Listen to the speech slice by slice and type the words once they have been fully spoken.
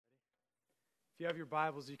you have your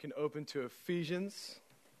Bibles, you can open to Ephesians.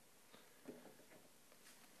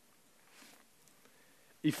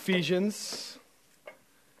 Ephesians.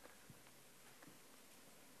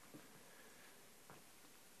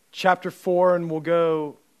 Chapter 4, and we'll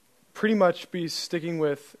go pretty much be sticking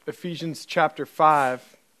with Ephesians chapter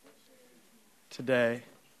 5 today.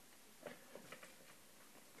 You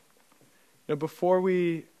know, before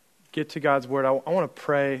we get to God's Word, I want to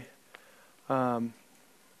pray.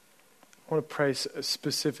 I want to pray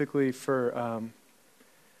specifically for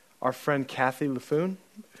our friend Kathy LaFoon,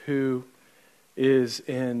 who is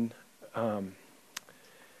in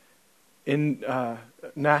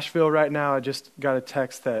Nashville right now. I just got a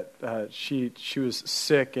text that she was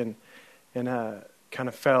sick and kind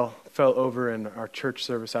of fell over in our church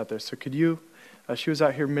service out there. So could you? She was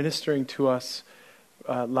out here ministering to us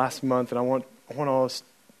last month, and I want all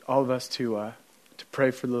of us to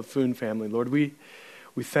pray for the LaFoon family. Lord, we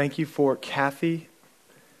thank you for Kathy.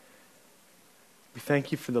 We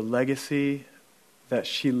thank you for the legacy that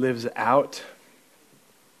she lives out,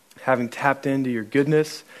 having tapped into your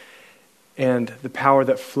goodness and the power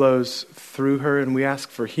that flows through her. And we ask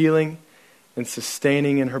for healing and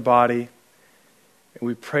sustaining in her body. And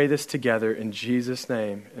we pray this together in Jesus'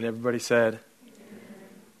 name. And everybody said,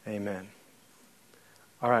 Amen.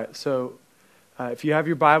 All right, so if you have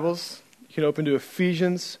your Bibles, you can open to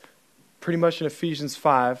Ephesians, pretty much in Ephesians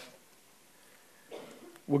 5.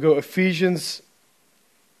 We'll go Ephesians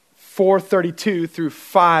 4:32 through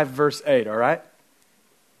 5 verse 8, all right?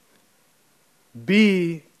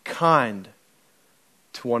 Be kind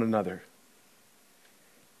to one another,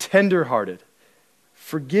 tender-hearted,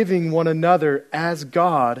 forgiving one another as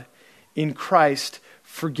God in Christ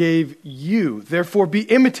forgave you. Therefore be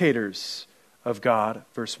imitators of God,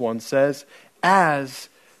 verse 1 says, as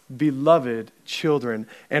beloved children,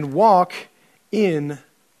 and walk in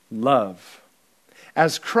love,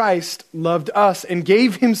 as Christ loved us and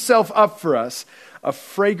gave himself up for us, a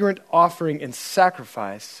fragrant offering and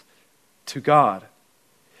sacrifice to God.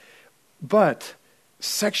 But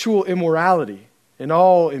sexual immorality and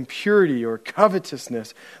all impurity or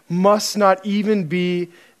covetousness must not even be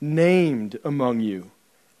named among you,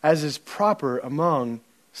 as is proper among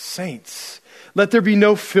saints. Let there be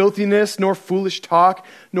no filthiness, nor foolish talk,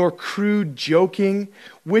 nor crude joking,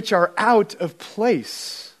 which are out of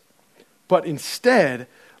place. But instead,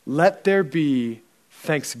 let there be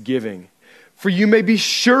thanksgiving. For you may be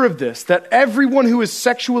sure of this, that everyone who is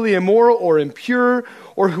sexually immoral or impure,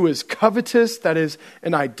 or who is covetous, that is,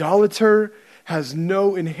 an idolater, has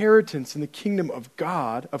no inheritance in the kingdom of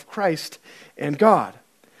God, of Christ and God.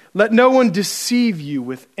 Let no one deceive you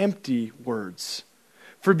with empty words.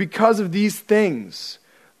 For because of these things,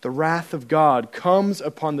 the wrath of God comes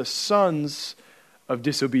upon the sons of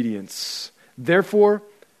disobedience. Therefore,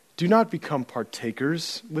 do not become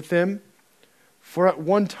partakers with them. For at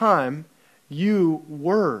one time you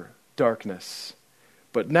were darkness,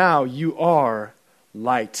 but now you are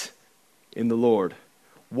light in the Lord.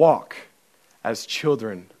 Walk as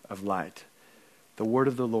children of light. The word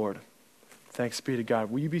of the Lord. Thanks be to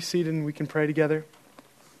God. Will you be seated and we can pray together?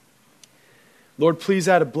 Lord, please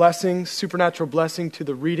add a blessing, supernatural blessing to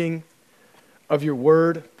the reading of your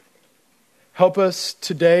word. Help us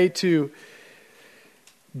today to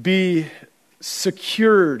be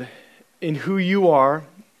secured in who you are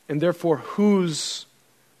and therefore whose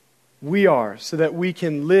we are, so that we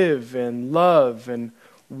can live and love and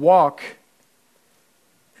walk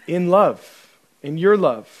in love, in your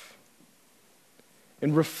love,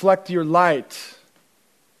 and reflect your light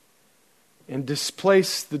and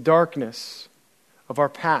displace the darkness of our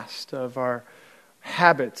past, of our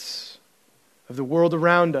habits, of the world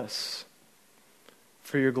around us,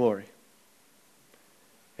 for your glory.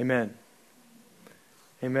 Amen.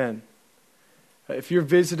 Amen. If you're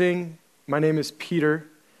visiting, my name is Peter,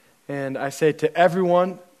 and I say to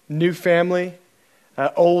everyone, new family,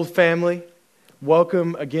 old family,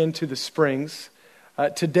 welcome again to the Springs.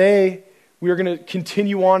 Today, we are going to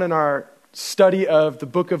continue on in our study of the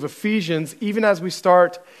book of Ephesians, even as we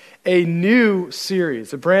start a new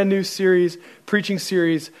series, a brand new series, preaching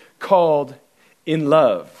series called In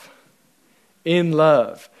Love. In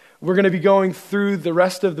Love. We're going to be going through the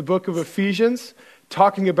rest of the book of Ephesians,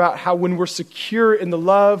 talking about how when we're secure in the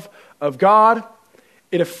love of God,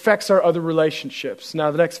 it affects our other relationships.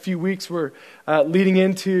 Now, the next few weeks, we're leading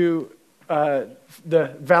into the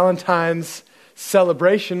Valentine's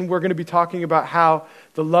celebration. We're going to be talking about how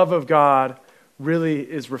the love of God really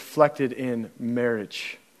is reflected in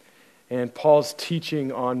marriage. And Paul's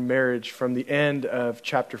teaching on marriage from the end of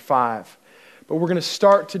chapter 5. But we're going to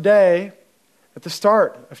start today at the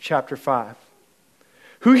start of chapter 5.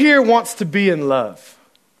 Who here wants to be in love?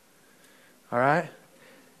 All right?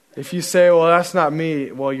 If you say, well, that's not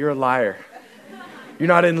me, well, you're a liar. You're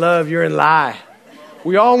not in love, you're in lie.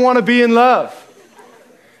 We all want to be in love.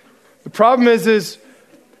 The problem is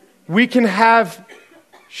we can have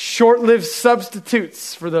short-lived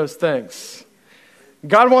substitutes for those things.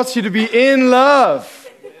 God wants you to be in love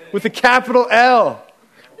with a capital L,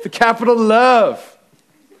 with a capital love.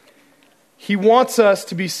 He wants us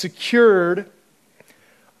to be secured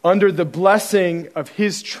under the blessing of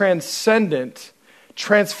His transcendent,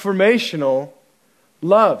 transformational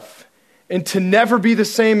love, and to never be the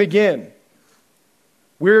same again.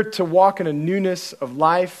 We're to walk in a newness of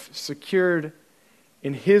life, secured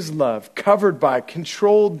in His love, covered by,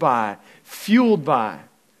 controlled by, fueled by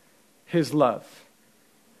His love.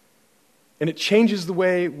 And it changes the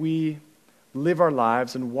way we live our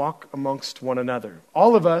lives and walk amongst one another.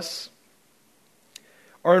 All of us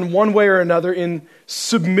are in one way or another in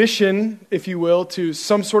submission, if you will, to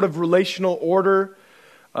some sort of relational order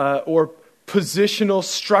or positional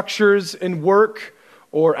structures in work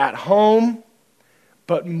or at home.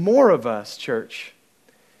 But more of us, church,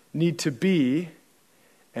 need to be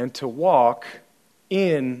and to walk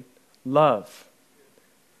in love,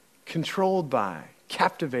 controlled by,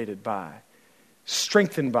 captivated by,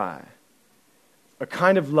 strengthened by a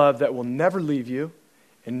kind of love that will never leave you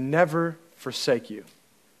and never forsake you.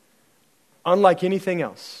 Unlike anything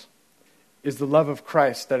else is the love of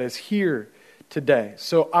Christ that is here today.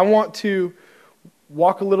 So I want to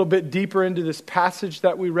walk a little bit deeper into this passage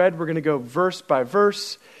that we read. We're going to go verse by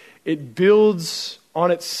verse. It builds on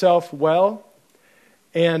itself well.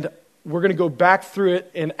 And we're going to go back through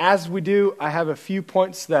it. And as we do, I have a few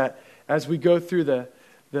points that as we go through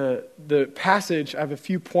the passage, I have a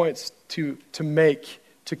few points to make,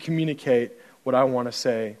 to communicate what I want to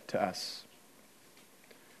say to us.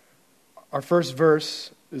 Our first verse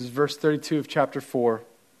is verse 32 of chapter 4.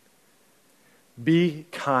 Be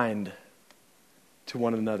kind to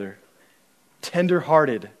one another,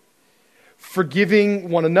 tender-hearted, forgiving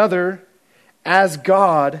one another as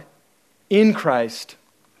God in Christ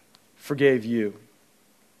forgave you.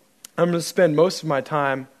 I'm going to spend most of my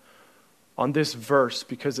time on this verse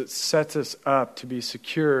because it sets us up to be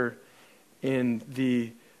secure in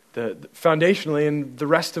the foundationally in the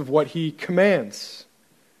rest of what he commands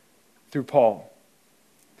through Paul.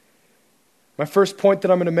 My first point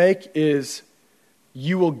that I'm going to make is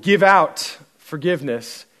you will give out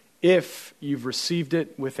forgiveness if you've received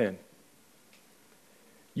it within.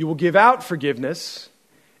 You will give out forgiveness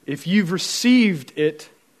if you've received it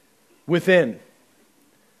within.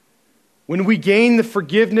 When we gain the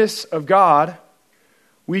forgiveness of God,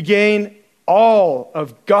 we gain all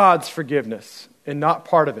of God's forgiveness and not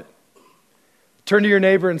part of it. Turn to your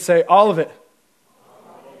neighbor and say, all of it.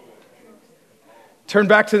 Turn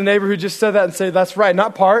back to the neighbor who just said that and say, that's right,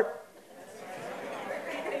 not part.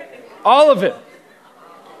 All of it.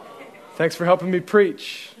 Thanks for helping me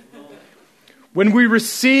preach. When we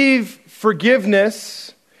receive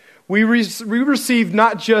forgiveness, we receive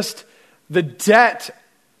not just the debt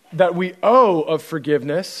that we owe of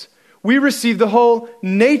forgiveness, we receive the whole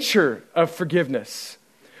nature of forgiveness.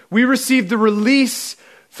 We receive the release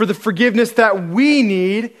for the forgiveness that we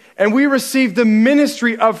need, and we receive the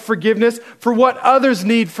ministry of forgiveness for what others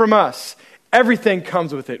need from us. Everything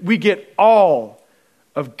comes with it. We get all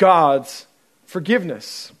of God's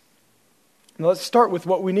forgiveness. Now let's start with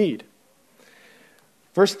what we need.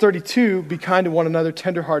 Verse 32, be kind to one another,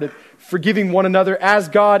 tenderhearted, forgiving one another as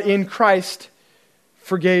God in Christ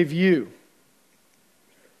forgave you.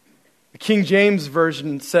 The King James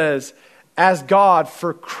Version says, as God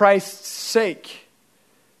for Christ's sake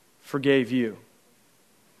forgave you.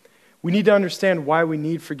 We need to understand why we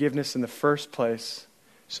need forgiveness in the first place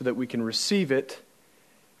so that we can receive it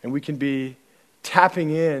and we can be tapping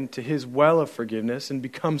into His well of forgiveness and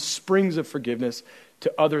become springs of forgiveness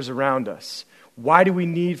to others around us. Why do we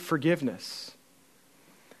need forgiveness?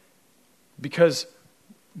 Because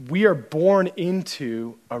we are born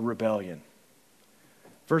into a rebellion.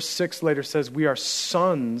 Verse 6 later says we are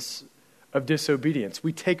sons of disobedience.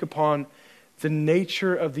 We take upon the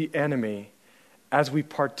nature of the enemy as we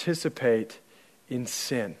participate in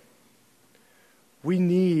sin. We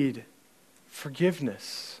need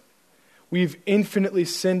forgiveness. We've infinitely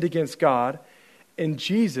sinned against God, and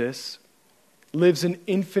Jesus lives an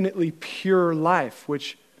infinitely pure life,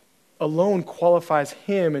 which alone qualifies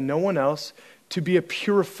Him and no one else to be a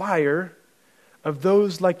purifier of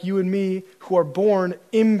those like you and me who are born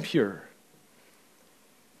impure.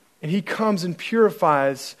 And He comes and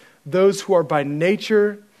purifies those who are by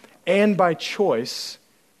nature and by choice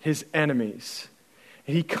His enemies.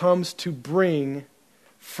 And He comes to bring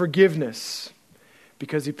forgiveness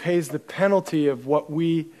because he pays the penalty of what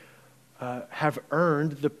we have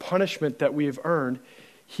earned, the punishment that we have earned.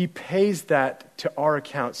 He pays that to our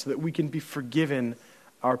account so that we can be forgiven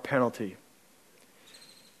our penalty.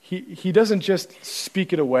 He doesn't just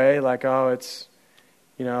speak it away like, oh, it's,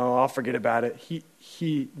 I'll forget about it.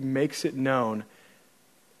 He makes it known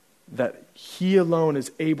that he alone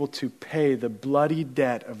is able to pay the bloody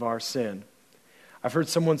debt of our sin. I've heard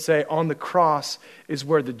someone say on the cross is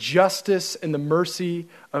where the justice and the mercy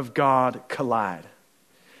of God collide.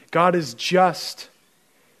 God is just.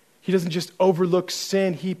 He doesn't just overlook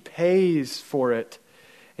sin, he pays for it.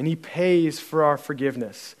 And he pays for our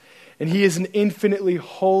forgiveness. And he is an infinitely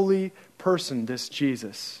holy person, this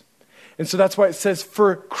Jesus. And so that's why it says,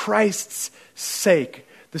 for Christ's sake,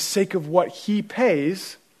 the sake of what he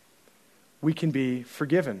pays, we can be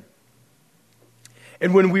forgiven.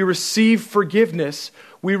 And when we receive forgiveness,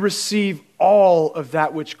 we receive all of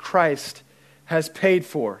that which Christ has paid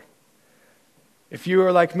for. If you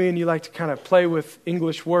are like me and you like to kind of play with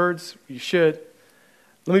English words, you should.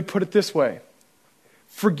 Let me put it this way.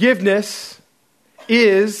 Forgiveness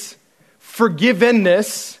is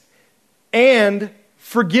forgivenness and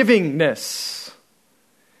forgivingness.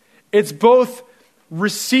 It's both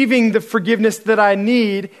receiving the forgiveness that I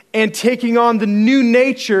need and taking on the new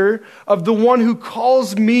nature of the one who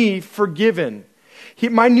calls me forgiven.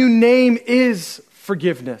 My new name is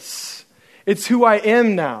forgiveness. It's who I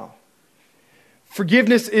am now.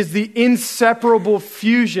 Forgiveness is the inseparable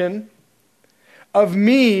fusion of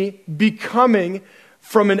me becoming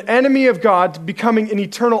from an enemy of God to becoming an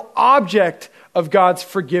eternal object of God's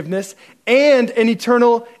forgiveness and an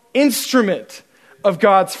eternal instrument of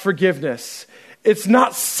God's forgiveness. It's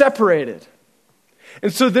not separated.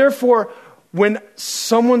 And so therefore, when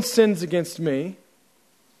someone sins against me,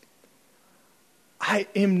 I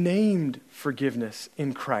am named forgiveness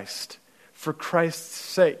in Christ for Christ's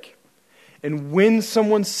sake. And when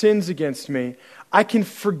someone sins against me, I can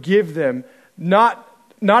forgive them not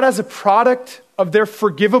as a product of their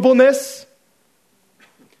forgivableness,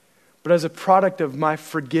 but as a product of my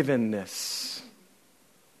forgivenness.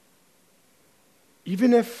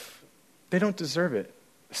 Even if they don't deserve it,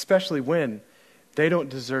 especially when they don't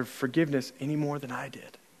deserve forgiveness any more than I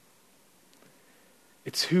did.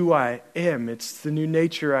 It's who I am. It's the new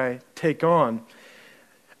nature I take on.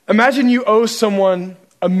 Imagine you owe someone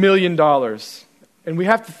 $1 million. And we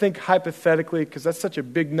have to think hypothetically because that's such a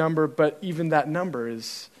big number, but even that number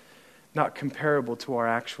is not comparable to our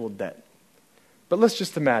actual debt. But let's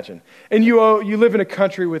just imagine. And you live in a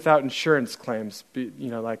country without insurance claims.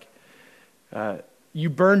 You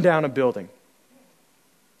burned down a building.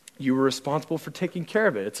 You were responsible for taking care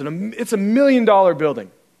of it. It's $1 million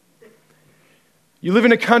building. You live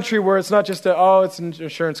in a country where it's not just it's an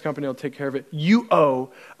insurance company, will take care of it. You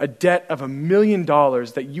owe a debt of $1 million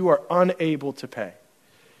that you are unable to pay.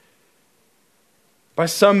 By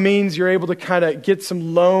some means, you're able to kind of get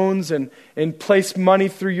some loans and place money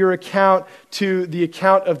through your account to the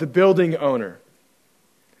account of the building owner.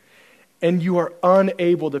 And you are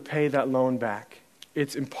unable to pay that loan back.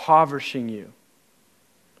 It's impoverishing you.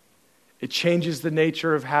 It changes the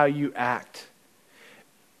nature of how you act.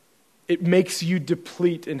 It makes you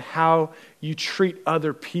deplete in how you treat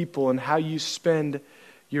other people and how you spend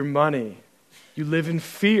your money. You live in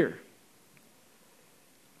fear.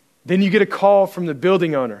 Then you get a call from the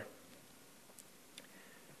building owner.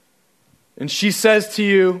 And she says to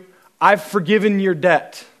you, I've forgiven your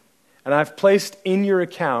debt, and I've placed in your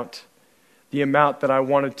account the amount that I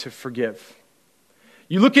wanted to forgive.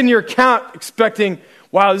 You look in your account expecting,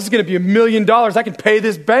 wow, this is going to be $1 million. I can pay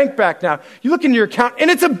this bank back now. You look in your account,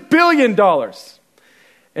 and it's $1 billion.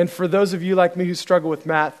 And for those of you like me who struggle with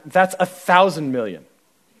math, that's 1,000 million.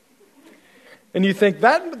 And you think,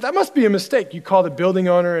 that must be a mistake. You call the building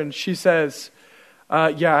owner, and she says,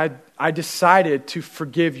 I decided to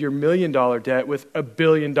forgive your $1 million debt with $1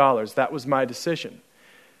 billion. That was my decision.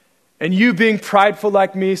 And you, being prideful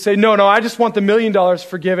like me, say, no, I just want the $1 million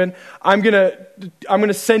forgiven. I'm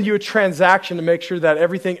gonna send you a transaction to make sure that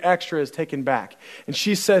everything extra is taken back. And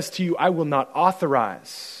she says to you, I will not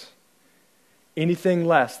authorize anything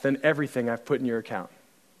less than everything I've put in your account.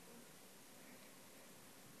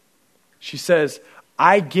 She says,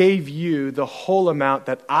 I gave you the whole amount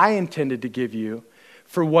that I intended to give you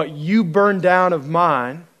for what you burned down of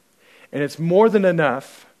mine, and it's more than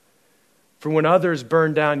enough for when others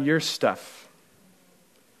burn down your stuff.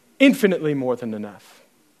 Infinitely more than enough.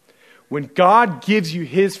 When God gives you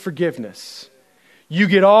his forgiveness, you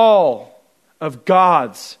get all of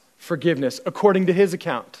God's forgiveness according to his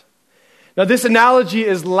account. Now, this analogy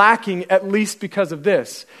is lacking at least because of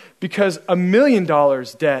this, because $1 million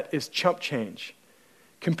debt is chump change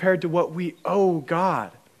compared to what we owe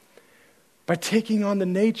God. By taking on the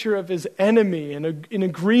nature of his enemy and in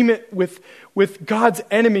agreement with God's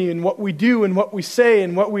enemy and what we do and what we say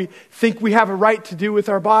and what we think we have a right to do with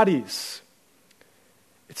our bodies.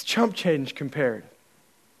 It's chump change compared.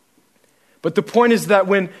 But the point is that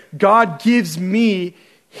when God gives me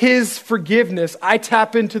his forgiveness, I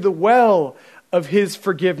tap into the well of his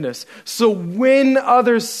forgiveness. So when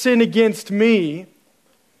others sin against me,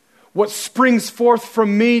 what springs forth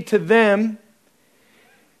from me to them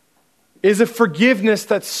is a forgiveness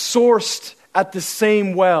that's sourced at the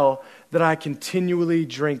same well that I continually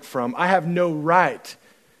drink from. I have no right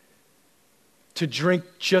to drink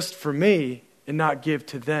just for me and not give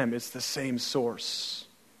to them. It's the same source.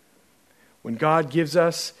 When God gives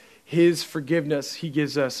us his forgiveness, he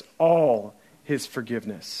gives us all his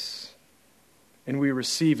forgiveness. And we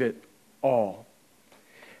receive it all.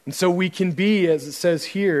 And so we can be, as it says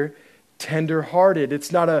here, tender-hearted.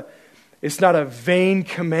 It's not a vain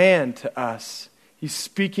command to us. He's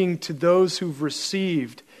speaking to those who've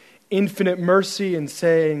received infinite mercy and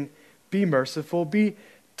saying, be merciful, be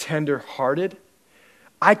tender-hearted.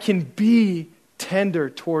 I can be tender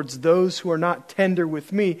towards those who are not tender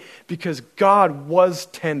with me because God was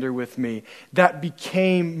tender with me. That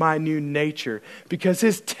became my new nature because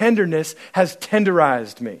his tenderness has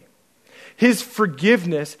tenderized me. His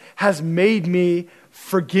forgiveness has made me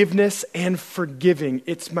forgiveness and forgiving.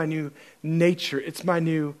 It's my new nature. It's my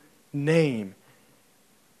new name.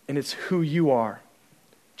 And it's who you are.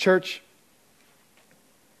 Church,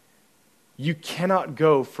 you cannot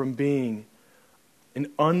go from being an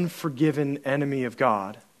unforgiven enemy of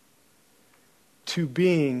God to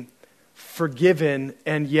being forgiven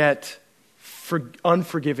and yet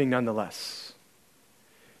unforgiving nonetheless.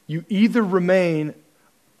 You either remain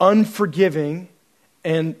unforgiven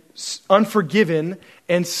and still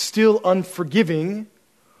unforgiving,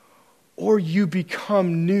 or you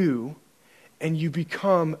become new and you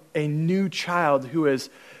become a new child who is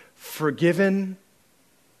forgiven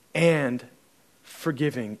and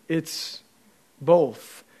forgiving. It's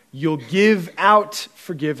both. You'll give out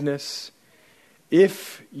forgiveness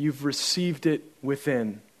if you've received it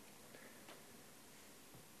within.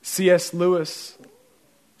 C.S. Lewis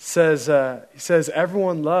says,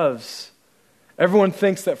 everyone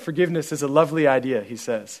thinks that forgiveness is a lovely idea, he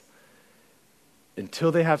says,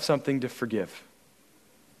 until they have something to forgive.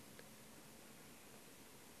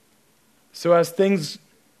 So as things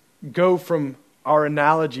go from our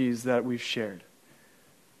analogies that we've shared,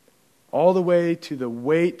 all the way to the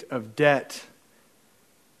weight of debt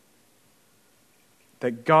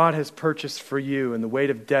that God has purchased for you and the weight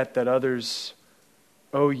of debt that others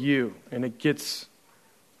owe you, and it gets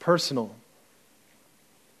personal.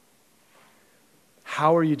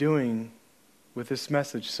 How are you doing with this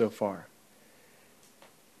message so far?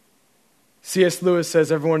 C.S. Lewis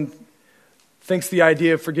says everyone thinks the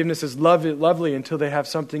idea of forgiveness is lovely until they have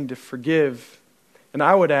something to forgive. And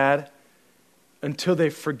I would add, until they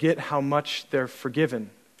forget how much they're forgiven.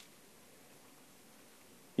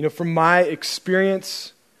 You know, from my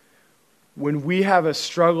experience, when we have a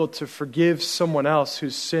struggle to forgive someone else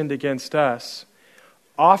who's sinned against us,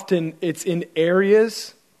 often it's in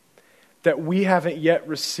areas that we haven't yet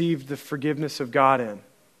received the forgiveness of God in.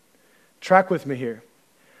 Track with me here.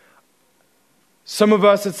 Some of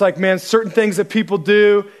us, it's like, man, certain things that people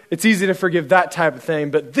do, it's easy to forgive that type of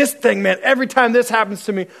thing. But this thing, man, every time this happens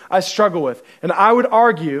to me, I struggle with. And I would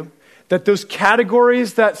argue that those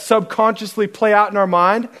categories that subconsciously play out in our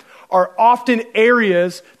mind are often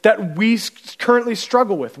areas that we currently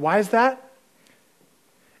struggle with. Why is that?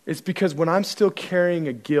 It's because when I'm still carrying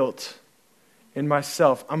a guilt in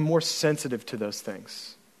myself, I'm more sensitive to those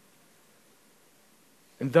things.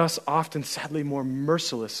 And thus often, sadly, more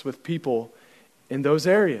merciless with people in those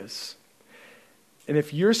areas. And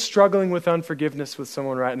if you're struggling with unforgiveness with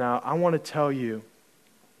someone right now, I want to tell you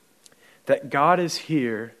that God is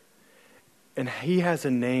here and he has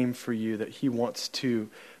a name for you that he wants to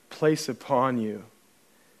place upon you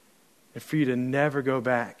and for you to never go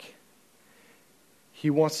back. He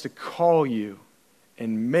wants to call you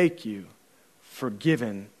and make you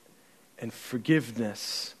forgiven and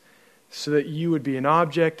forgiveness so that you would be an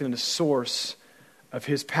object and a source of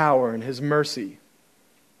his power and his mercy.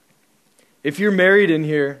 If you're married in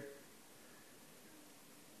here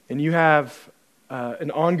and you have an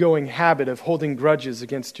ongoing habit of holding grudges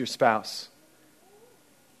against your spouse,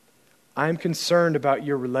 I'm concerned about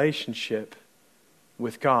your relationship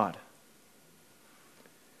with God.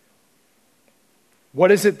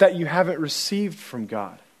 What is it that you haven't received from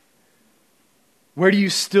God? Where do you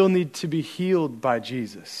still need to be healed by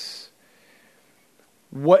Jesus?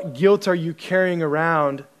 What guilt are you carrying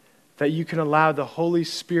around that you can allow the Holy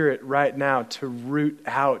Spirit right now to root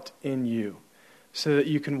out in you so that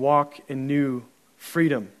you can walk in new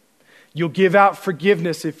freedom? You'll give out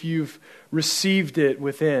forgiveness if you've received it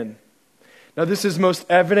within. Now, this is most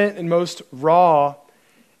evident and most raw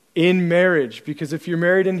in marriage, because if you're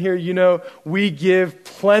married in here, you know we give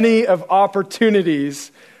plenty of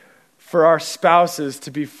opportunities for our spouses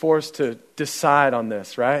to be forced to decide on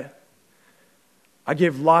this, right? I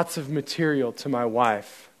give lots of material to my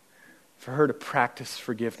wife for her to practice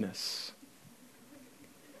forgiveness.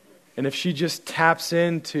 And if she just taps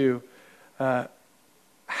into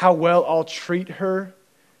how well I'll treat her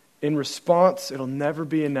in response, it'll never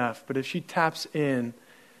be enough. But if she taps in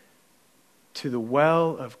to the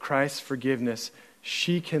well of Christ's forgiveness,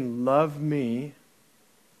 she can love me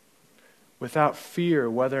without fear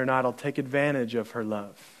whether or not I'll take advantage of her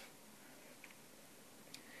love.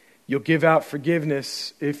 You'll give out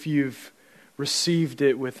forgiveness if you've received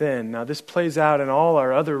it within. Now, this plays out in all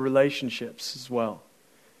our other relationships as well.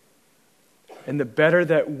 And the better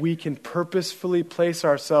that we can purposefully place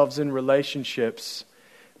ourselves in relationships,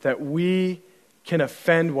 that we can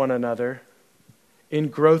offend one another in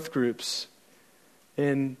growth groups,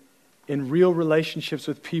 in real relationships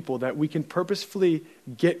with people, that we can purposefully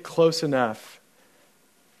get close enough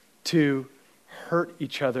to hurt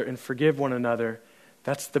each other and forgive one another.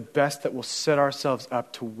 That's the best that will set ourselves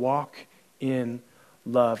up to walk in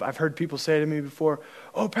love. I've heard people say to me before,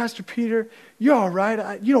 "Oh, Pastor Peter, you're all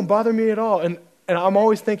right. You don't bother me at all." And I'm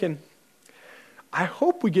always thinking, I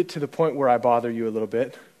hope we get to the point where I bother you a little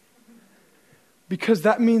bit, because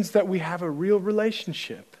that means that we have a real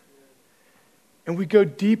relationship. And we go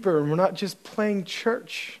deeper, and we're not just playing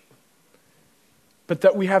church, but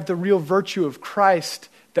that we have the real virtue of Christ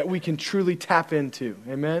that we can truly tap into.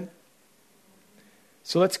 Amen?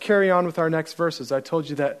 So let's carry on with our next verses. I told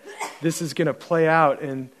you that this is going to play out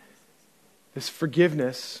in this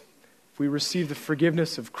forgiveness. If we receive the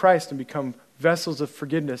forgiveness of Christ and become vessels of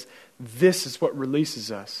forgiveness, this is what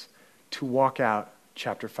releases us to walk out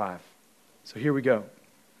chapter 5. So here we go.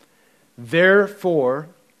 Therefore,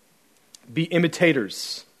 be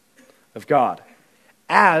imitators of God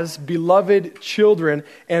as beloved children,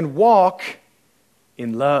 and walk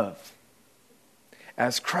in love,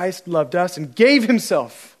 as Christ loved us and gave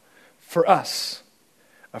himself for us,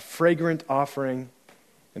 a fragrant offering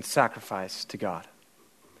and sacrifice to God.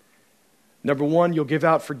 Number one, you'll give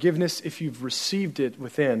out forgiveness if you've received it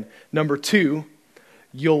within. Number two,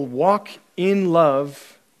 you'll walk in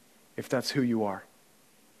love if that's who you are.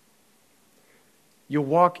 You'll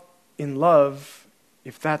walk in love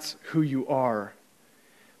if that's who you are.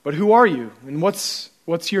 But who are you? And what's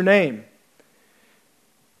your name?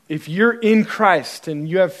 If you're in Christ and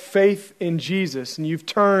you have faith in Jesus and you've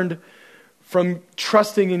turned from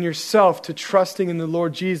trusting in yourself to trusting in the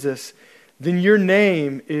Lord Jesus, then your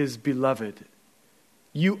name is beloved.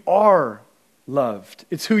 You are loved.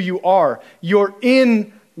 It's who you are. You're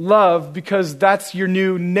in love because that's your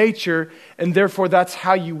new nature, and therefore that's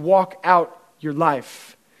how you walk out your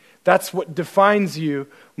life. That's what defines you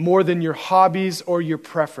more than your hobbies or your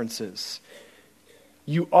preferences.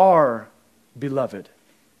 You are beloved.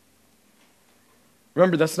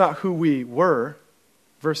 Remember, that's not who we were.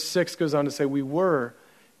 Verse 6 goes on to say we were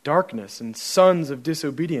darkness and sons of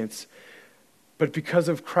disobedience. But because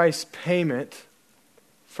of Christ's payment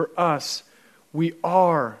for us, we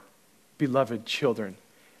are beloved children.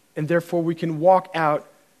 And therefore we can walk out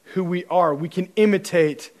who we are. We can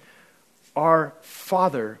imitate our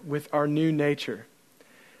Father with our new nature.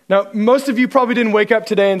 Now, most of you probably didn't wake up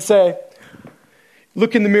today and say,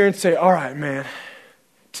 look in the mirror and say, all right, man,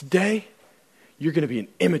 today you're going to be an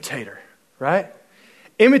imitator, right?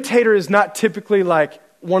 Imitator is not typically like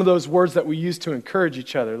one of those words that we use to encourage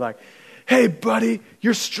each other. Like, hey, buddy,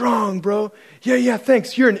 you're strong, bro. Yeah,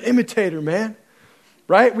 thanks. You're an imitator, man.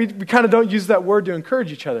 Right? We kind of don't use that word to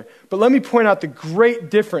encourage each other. But let me point out the great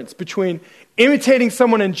difference between imitating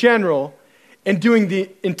someone in general and doing the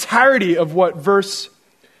entirety of what verse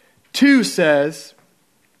 2 says.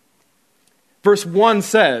 Verse 1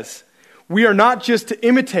 says, we are not just to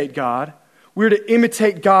imitate God, we're to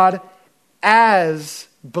imitate God as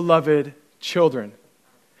beloved children.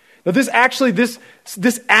 Now this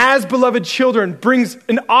as beloved children brings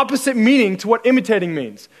an opposite meaning to what imitating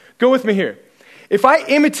means. Go with me here. If I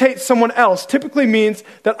imitate someone else, typically means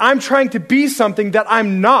that I'm trying to be something that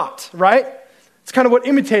I'm not, right? It's kind of what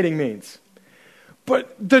imitating means.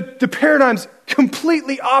 But the paradigm's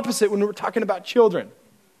completely opposite when we're talking about children.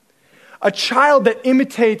 A child that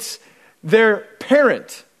imitates their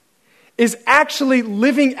parent is actually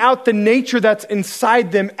living out the nature that's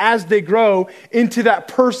inside them as they grow into that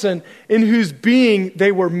person in whose being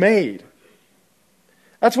they were made.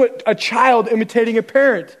 That's what a child imitating a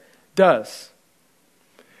parent does.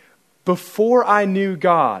 Before I knew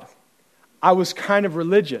God, I was kind of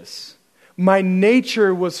religious. My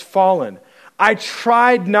nature was fallen. I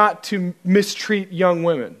tried not to mistreat young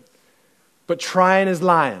women, but trying is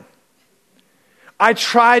lying. I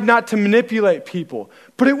tried not to manipulate people,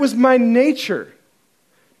 but it was my nature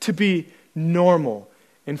to be normal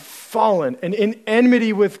and fallen and in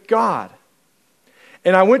enmity with God.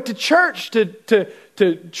 And I went to church to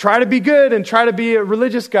try to be good and try to be a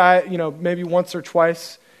religious guy, maybe once or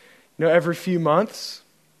twice, every few months.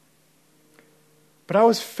 But I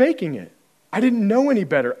was faking it. I didn't know any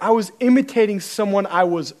better. I was imitating someone I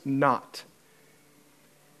was not.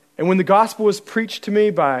 And when the gospel was preached to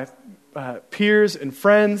me by peers and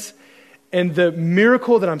friends, and the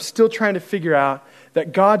miracle that I'm still trying to figure out,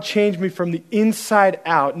 that God changed me from the inside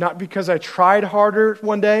out, not because I tried harder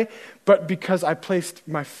one day, but because I placed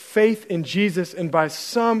my faith in Jesus, and by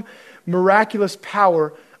some miraculous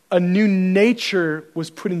power, a new nature was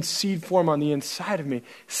put in seed form on the inside of me.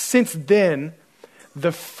 Since then,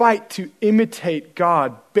 the fight to imitate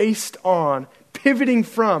God based on, pivoting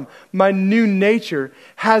from my new nature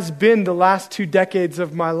has been the last 2 decades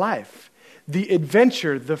of my life. The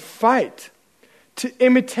adventure, the fight to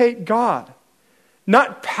imitate God.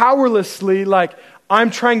 Not powerlessly like I'm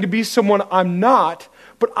trying to be someone I'm not,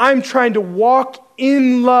 but I'm trying to walk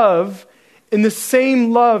in love, in the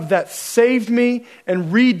same love that saved me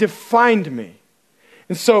and redefined me.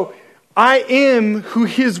 And so I am who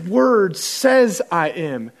His Word says I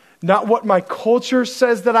am. Not what my culture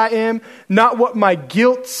says that I am. Not what my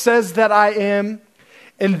guilt says that I am.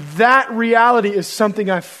 And that reality is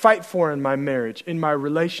something I fight for in my marriage, in my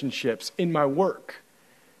relationships, in my work.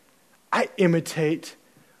 I imitate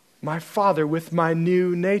my Father with my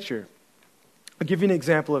new nature. I'll give you an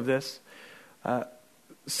example of this.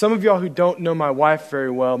 Some of y'all who don't know my wife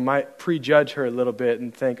very well might prejudge her a little bit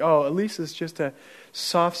and think, oh, Elisa's just a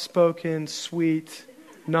soft-spoken, sweet,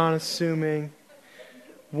 non-assuming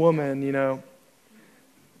woman,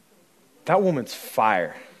 That woman's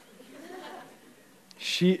fire.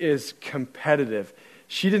 She is competitive.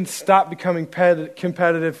 She didn't stop becoming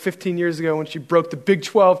competitive 15 years ago when she broke the Big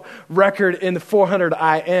 12 record in the 400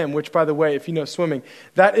 IM, which, by the way, if you know swimming,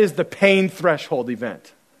 that is the pain threshold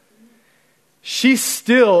event. She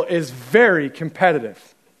still is very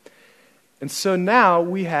competitive. And so now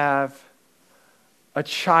we have a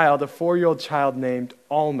child, a 4-year-old child named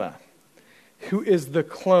Alma, who is the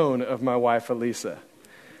clone of my wife, Elisa.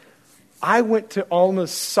 I went to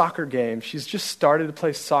Alma's soccer game. She's just started to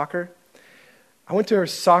play soccer. I went to her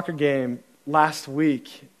soccer game last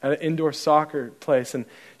week at an indoor soccer place, and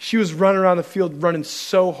she was running around the field running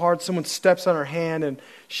so hard, someone steps on her hand, and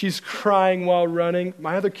she's crying while running.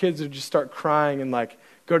 My other kids would just start crying and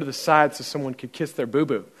go to the side so someone could kiss their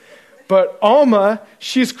boo-boo. But Alma,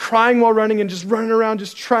 she's crying while running and just running around,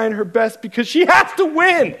 just trying her best because she has to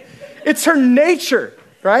win. It's her nature,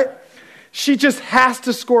 right? She just has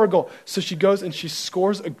to score a goal. So she goes and she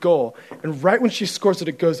scores a goal. And right when she scores it,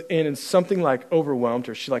 it goes in, and something overwhelmed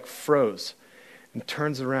her. She froze and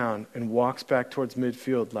turns around and walks back towards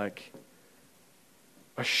midfield like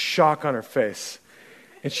a shock on her face.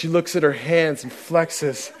 And she looks at her hands and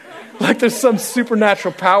flexes like there's some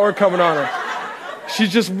supernatural power coming on her. She's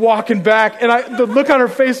just walking back. And the look on her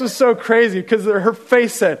face was so crazy because her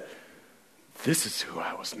face said, "This is who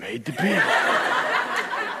I was made to be."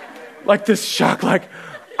 Like this shock,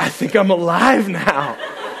 I think I'm alive now.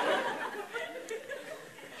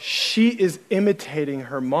 She is imitating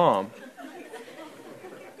her mom,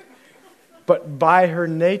 but by her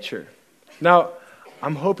nature. Now,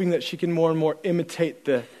 I'm hoping that she can more and more imitate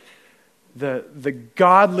the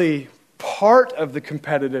godly part of the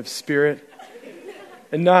competitive spirit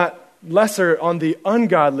and not lesser on the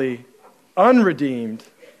ungodly, unredeemed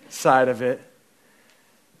side of it.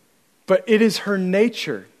 But it is her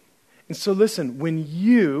nature. And so listen,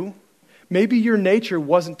 maybe your nature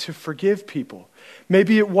wasn't to forgive people.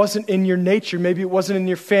 Maybe it wasn't in your nature. Maybe it wasn't in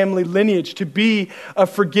your family lineage to be a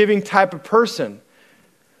forgiving type of person.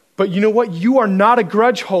 But you know what? You are not a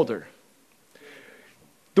grudge holder.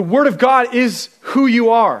 The Word of God is who you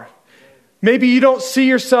are. Maybe you don't see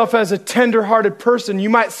yourself as a tender-hearted person. You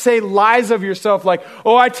might say lies of yourself like,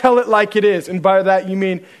 oh, I tell it like it is. And by that you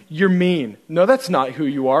mean you're mean. No, that's not who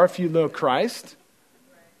you are if you know Christ.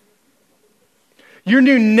 Your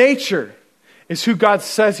new nature is who God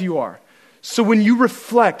says you are. So when you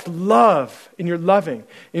reflect love and you're loving,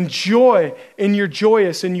 and joy and you're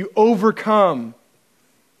joyous, and you overcome,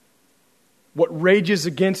 what rages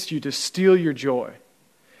against you to steal your joy.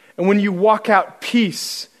 And when you walk out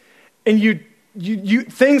peace and you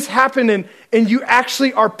things happen and you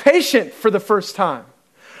actually are patient for the first time.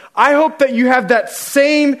 I hope that you have that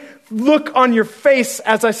same look on your face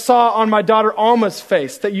as I saw on my daughter Alma's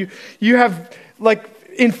face, that you have, like,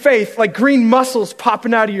 in faith, like green muscles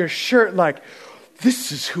popping out of your shirt, like,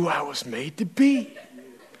 this is who I was made to be.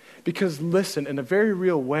 Because listen, in a very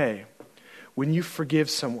real way, when you forgive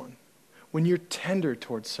someone, when you're tender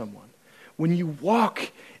towards someone, when you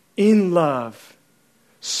walk in love,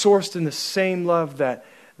 sourced in the same love that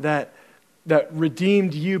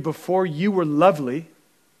redeemed you before you were lovely,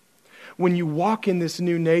 when you walk in this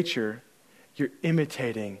new nature, you're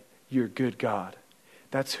imitating your good God.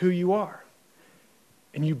 That's who you are.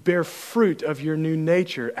 And you bear fruit of your new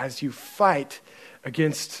nature as you fight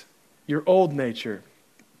against your old nature.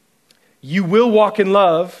 You will walk in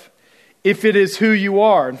love if it is who you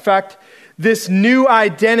are. In fact, this new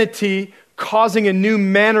identity causing a new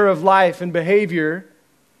manner of life and behavior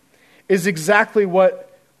is exactly what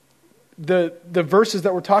the verses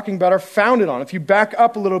that we're talking about are founded on. If you back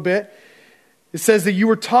up a little bit, it says that you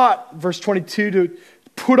were taught, verse 22, to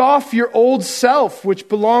put off your old self, which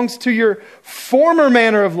belongs to your former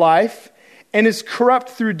manner of life and is corrupt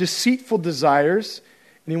through deceitful desires.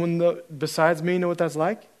 Anyone besides me know what that's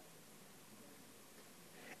like?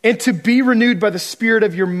 And to be renewed by the Spirit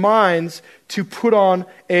of your minds to put on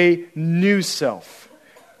a new self,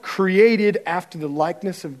 created after the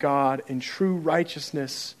likeness of God in true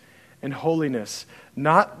righteousness and holiness.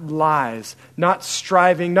 Not lies, not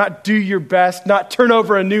striving, not do your best, not turn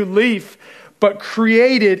over a new leaf, but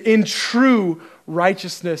created in true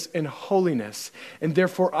righteousness and holiness. And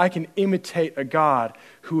therefore I can imitate a God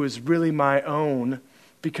who is really my own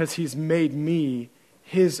because he's made me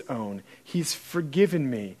his own. He's forgiven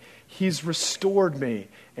me. He's restored me.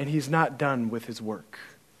 And he's not done with his work.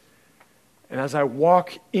 And as I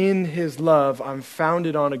walk in his love, I'm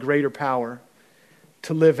founded on a greater power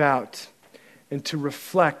to live out and to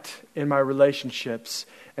reflect in my relationships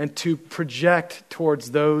and to project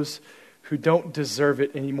towards those who don't deserve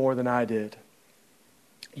it any more than I did.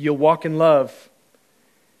 You'll walk in love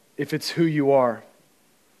if it's who you are.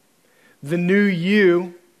 The new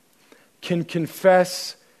you can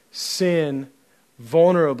confess sin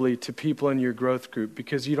vulnerably to people in your growth group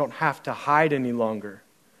because you don't have to hide any longer.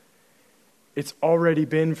 It's already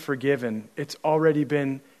been forgiven. It's already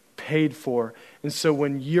been paid for. And so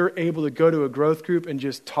when you're able to go to a growth group and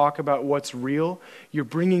just talk about what's real, you're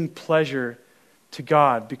bringing pleasure to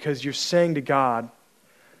God because you're saying to God,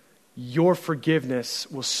 your forgiveness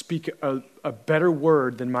will speak a better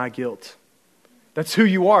word than my guilt. That's who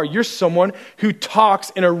you are. You're someone who talks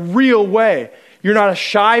in a real way. You're not a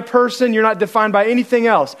shy person. You're not defined by anything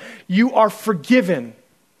else. You are forgiven.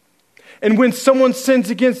 And when someone sins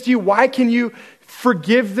against you, why can you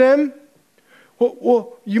forgive them?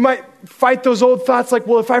 Well, you might fight those old thoughts like,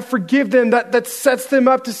 well, if I forgive them, that sets them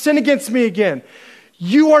up to sin against me again.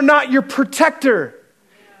 You are not your protector.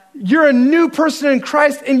 You're a new person in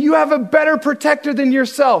Christ, and you have a better protector than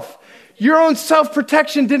yourself. Your own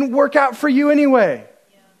self-protection didn't work out for you anyway.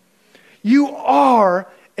 You are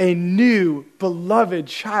a new, beloved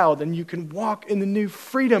child, and you can walk in the new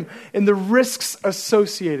freedom and the risks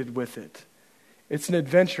associated with it. It's an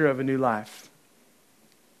adventure of a new life.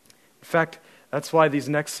 In fact, that's why these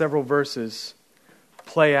next several verses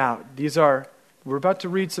play out. We're about to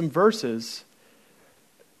read some verses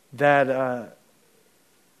that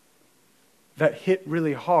hit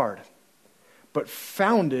really hard, but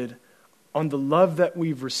founded on the love that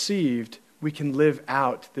we've received, we can live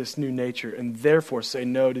out this new nature and therefore say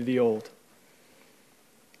no to the old.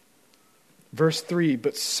 Verse 3,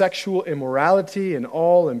 but sexual immorality and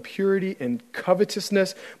all impurity and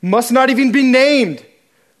covetousness must not even be named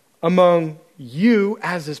among you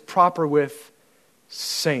as is proper with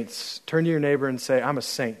saints. Turn to your neighbor and say, I'm a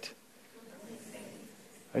saint.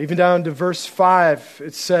 Even down to verse 5,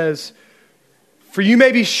 it says, for you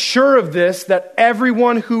may be sure of this, that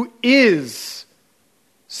everyone who is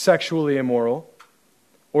sexually immoral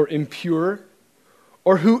or impure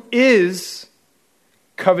or who is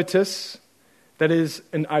covetous, that is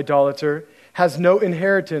an idolater, has no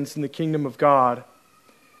inheritance in the kingdom of God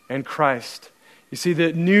and Christ. You see,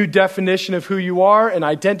 the new definition of who you are and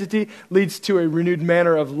identity leads to a renewed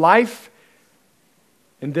manner of life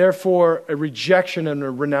and therefore a rejection and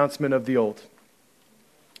a renouncement of the old.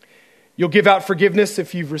 You'll give out forgiveness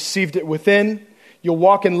if you've received it within. You'll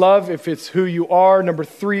walk in love if it's who you are. Number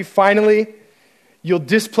 3, finally, you'll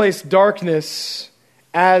displace darkness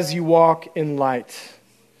as you walk in light.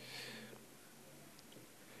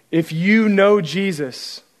 If you know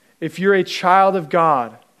Jesus if you're a child of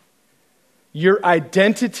God, your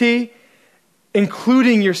identity,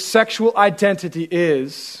 including your sexual identity,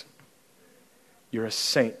 is you're a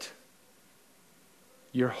saint.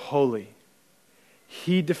 You're holy.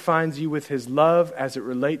 He defines you with his love as it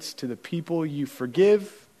relates to the people you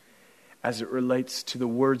forgive, as it relates to the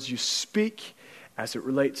words you speak, as it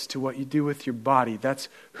relates to what you do with your body. That's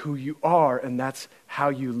who you are, and that's how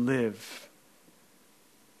you live.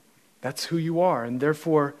 That's who you are. And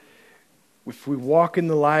therefore, if we walk in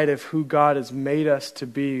the light of who God has made us to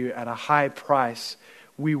be at a high price,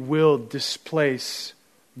 we will displace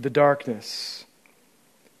the darkness.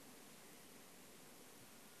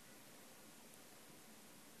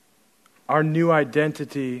 Our new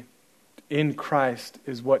identity in Christ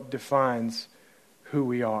is what defines who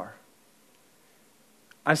we are.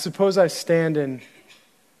 I suppose I stand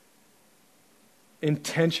in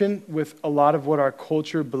tension with a lot of what our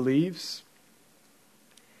culture believes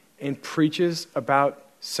and preaches about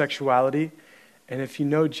sexuality. And if you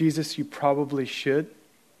know Jesus, you probably should.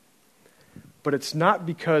 But it's not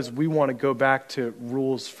because we want to go back to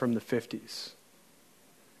rules from the 50s.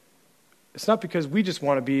 It's not because we just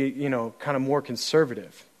want to be, kind of more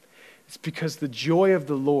conservative. It's because the joy of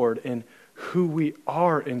the Lord and who we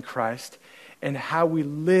are in Christ and how we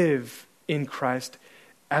live in Christ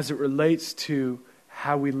as it relates to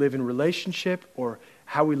how we live in relationship or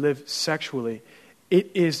how we live sexually, it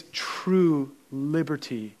is true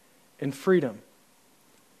liberty and freedom.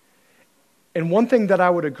 And one thing that I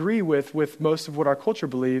would agree with most of what our culture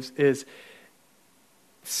believes is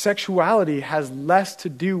sexuality has less to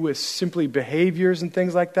do with simply behaviors and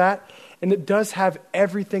things like that, and it does have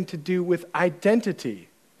everything to do with identity,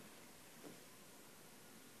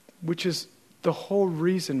 which is the whole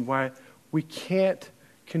reason why we can't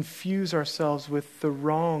confuse ourselves with the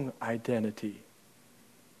wrong identity.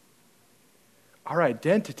 Our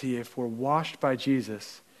identity, if we're washed by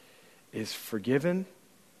Jesus, is forgiven,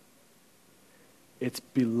 it's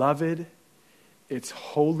beloved, it's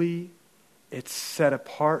holy, it's set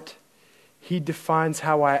apart. He defines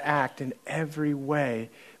how I act in every way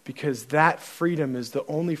because that freedom is the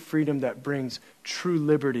only freedom that brings true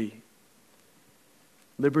liberty.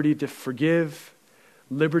 Liberty to forgive,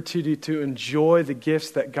 liberty to enjoy the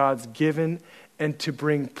gifts that God's given, and to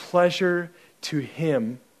bring pleasure to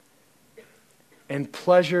Him, and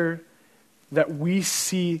pleasure that we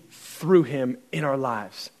see through Him in our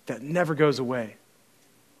lives that never goes away.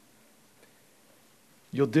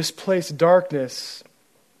 You'll displace darkness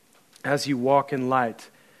as you walk in light.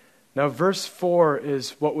 Now, verse 4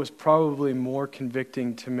 is what was probably more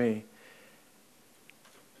convicting to me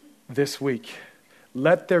this week.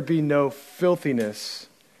 Let there be no filthiness,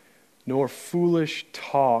 nor foolish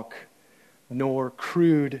talk, nor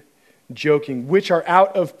crude joking, which are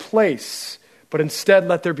out of place, but instead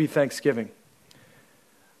let there be thanksgiving.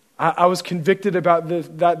 I was convicted about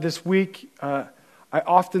that this week. I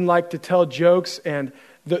often like to tell jokes, and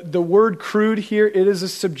the word crude here, it is a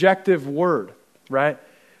subjective word, right?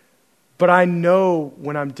 But I know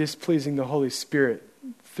when I'm displeasing the Holy Spirit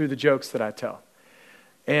through the jokes that I tell.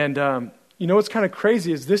 And what's kind of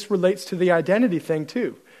crazy is this relates to the identity thing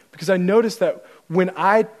too. Because I notice that when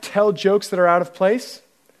I tell jokes that are out of place,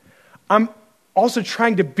 I'm also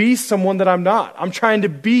trying to be someone that I'm not. I'm trying to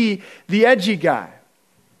be the edgy guy.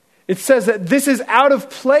 It says that this is out of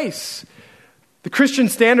place. The Christian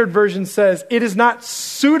Standard Version says it is not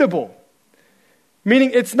suitable,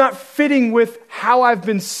 meaning it's not fitting with how I've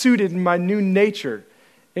been suited in my new nature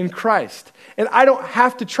in Christ. And I don't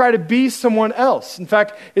have to try to be someone else. In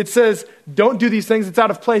fact, it says, don't do these things, it's out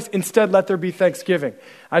of place. Instead, let there be thanksgiving.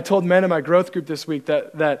 I told men in my growth group this week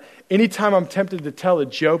that anytime I'm tempted to tell a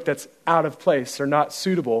joke that's out of place or not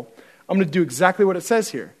suitable, I'm going to do exactly what it says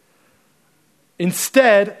here.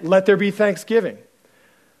 Instead, let there be thanksgiving.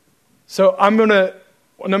 So I'm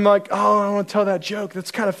like, oh, I want to tell that joke.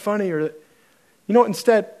 That's kind of funny. Or,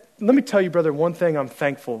 instead, let me tell you, brother, one thing I'm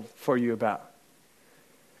thankful for you about.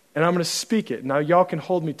 And I'm going to speak it. Now, y'all can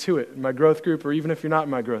hold me to it in my growth group, or even if you're not in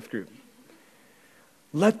my growth group.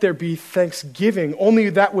 Let there be thanksgiving, only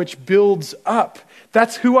that which builds up.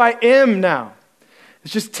 That's who I am now.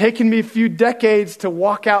 It's just taken me a few decades to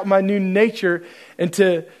walk out my new nature and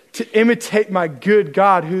to imitate my good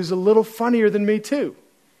God, who's a little funnier than me too.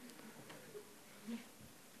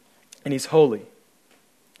 And He's holy.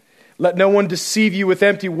 Let no one deceive you with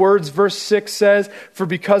empty words. Verse 6 says, for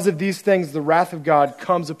because of these things, the wrath of God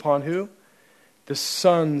comes upon who? The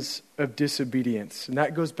sons of disobedience. And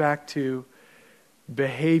that goes back to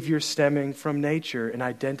behavior stemming from nature and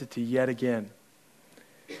identity yet again.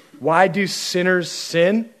 Why do sinners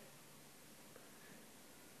sin?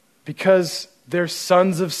 Because They're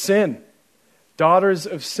sons of sin, daughters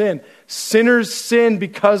of sin. Sinners sin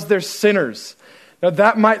because they're sinners. Now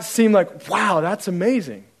that might seem like, wow, that's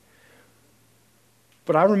amazing.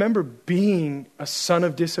 But I remember being a son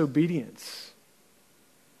of disobedience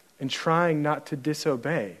and trying not to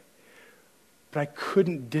disobey. But I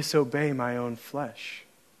couldn't disobey my own flesh.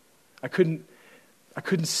 I couldn't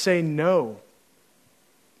say no.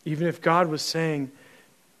 Even if God was saying,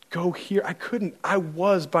 go here, I couldn't. I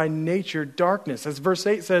was by nature darkness. As verse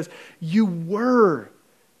 8 says, you were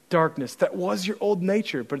darkness. That was your old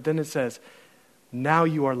nature. But then it says, now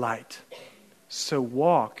you are light. So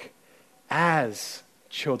walk as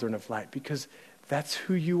children of light, because that's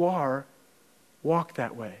who you are. Walk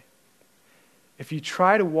that way. If you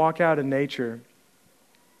try to walk out a nature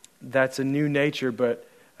that's a new nature, but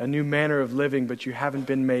a new manner of living, but you haven't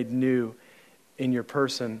been made new in your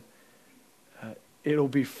person, it'll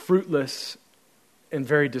be fruitless and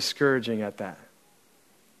very discouraging at that.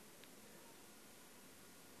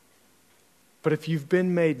 But if you've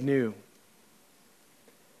been made new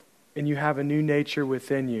and you have a new nature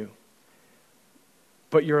within you,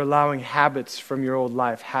 but you're allowing habits from your old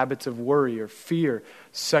life, habits of worry or fear,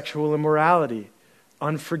 sexual immorality,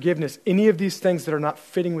 unforgiveness, any of these things that are not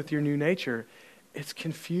fitting with your new nature, it's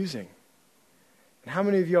confusing. And how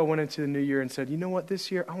many of y'all went into the new year and said, you know what,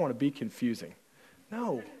 this year I want to be confusing?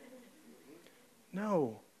 No.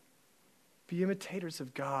 Be imitators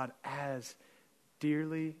of God as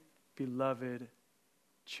dearly beloved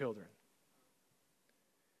children.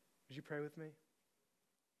 Would you pray with me?